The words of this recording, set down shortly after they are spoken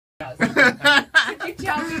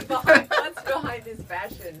his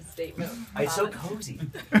fashion statement. It's so cozy.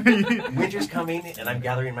 Winter's coming, and I'm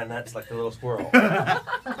gathering my nuts like the little squirrel.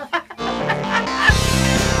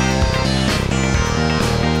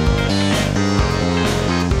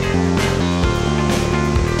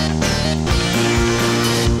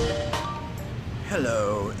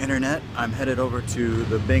 Hello, Internet. I'm headed over to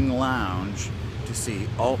the Bing Lounge to see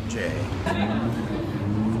Alt J.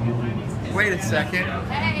 Wait a second.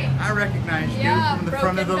 Hey. I recognize you from the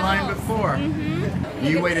front of the line before.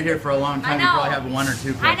 You waited here for a long time. You probably have one or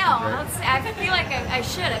two questions. I know. Right? I feel like I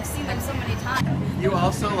should. I've seen them so many times. You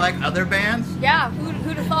also like other bands? Yeah,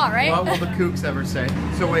 who'd have thought, right? What will the Kooks ever say?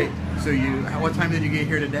 So wait, what time did you get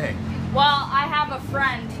here today? Well, I have a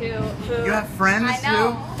friend who You have friends I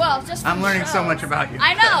know. too? Well, just I'm learning so shows. much about you.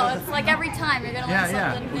 I know. It's like every time you're gonna learn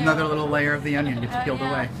something new. Another little layer of the onion gets peeled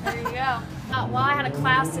away. There you go. Well, I had a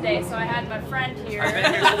class today, so I had my friend here. I've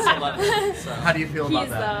been here since 11. So. How do you feel about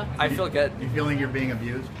that? I feel good. You feeling you're being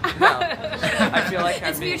abused? No. I feel like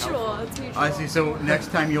It's mutual. It's mutual. I see. So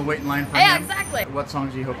next time you'll wait in line for Yeah, him? exactly. What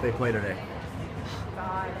songs do you hope they play today?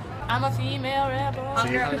 God. I'm a female rebel.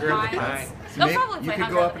 See, Hunger of the Pines. They'll probably you play could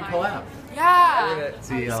Hunger go of up the and Pines. collab. Yeah.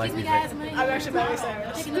 See, I like Excuse me, music. guys. I'm actually very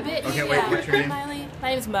excited. Taking the bit. Okay, wait, what's your name? My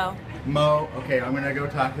name is Mo. Mo. Okay, I'm gonna go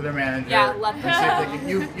talk to their manager. Yeah, let them. And see if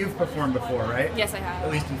they can, you've performed before, right? Yes, I have.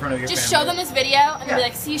 At least in front of your Just family. show them this video and they'll be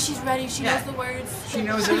like, see, she's ready. She knows the words. She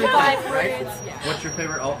knows everything, 5 right? words. Yeah. What's your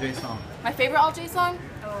favorite Alt J song? My favorite Alt J song?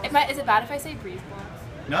 Is it bad if I say Breeze Blocks?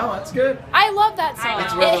 No, that's good. I love that song.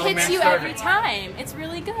 It's where the It hits romance you started. every time. It's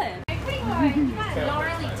really good. You got a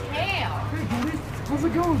gnarly tail. How's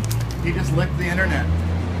it going? He just licked the internet.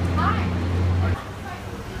 Hi.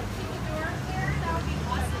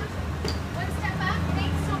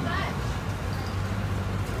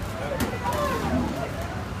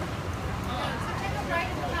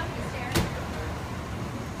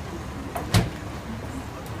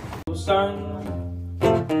 Son,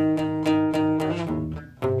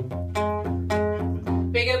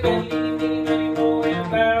 big up and leave me anymore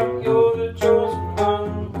about you're the chosen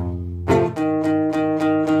one.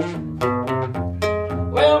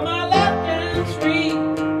 Well, my left hand's free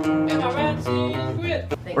and my right hand's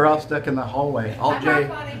grip. We're all stuck in the hallway. Alt J,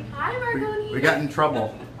 Hi, Marconi. we got in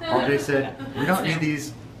trouble. Alt J said, we don't need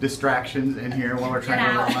these distractions in here while we're trying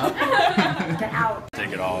to warm up. Get out.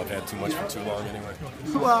 Take it all. I've had too much for too long anyway.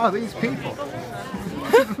 Who are these people?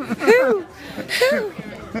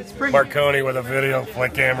 It's pretty. Marconi with a video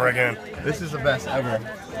flick camera again. This is the best ever.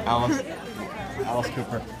 Alice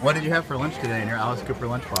Cooper. What did you have for lunch today in your Alice Cooper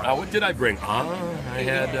lunchbox? What did I bring? I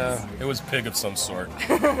had, it was pig of some sort.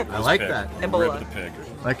 I like that. Rib of the pig.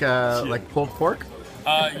 Like pulled pork?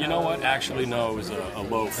 You know what? Actually, no, it was a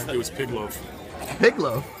loaf. It was pig loaf. Pig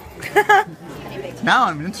loaf? Now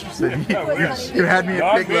I'm interested. You had me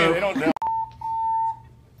at pig loaf. They don't know.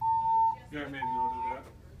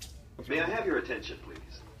 May I have your attention,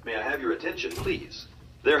 please? May I have your attention, please?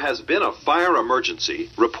 There has been a fire emergency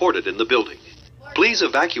reported in the building. Please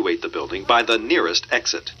evacuate the building by the nearest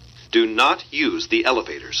exit. Do not use the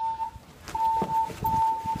elevators.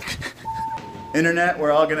 Internet,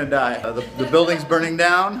 we're all gonna die. The building's burning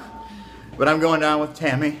down, but I'm going down with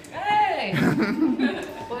Tammy. Hey.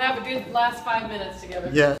 We'll have a good last 5 minutes together.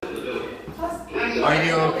 Yeah. Are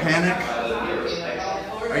you a panic?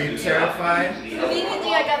 Are you terrified?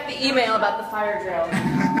 Immediately I got the email about the fire drill.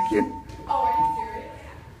 Thank you. Oh, are you serious?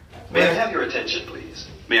 May I have your attention, please?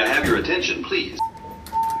 May I have your attention, please?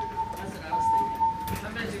 That's what I was thinking.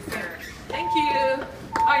 I'm gonna do fair. Thank you.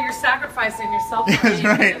 Oh, you're sacrificing yourself. That's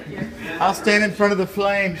right. I'll stand in front of the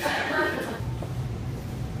flames.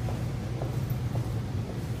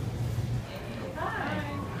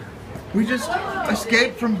 We just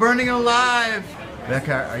escaped from burning alive.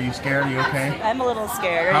 Becca, are you scared? Are you okay? I'm a little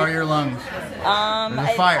scared. How are your lungs? There's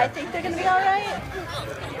a fire. I think they're gonna be all right.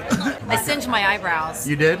 I singed my eyebrows.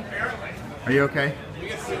 You did? Are you okay?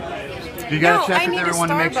 You gotta check with everyone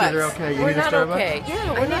to make sure they're okay. You need a Starbucks? Okay.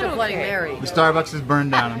 Yeah, we're not a Bloody Mary. The Starbucks is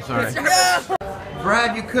burned down, I'm sorry.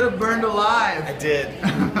 Brad, you could have burned alive. I did.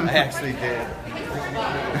 I actually did.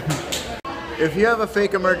 If you have a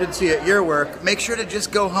fake emergency at your work, make sure to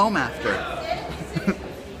just go home after.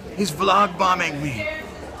 He's vlog bombing me.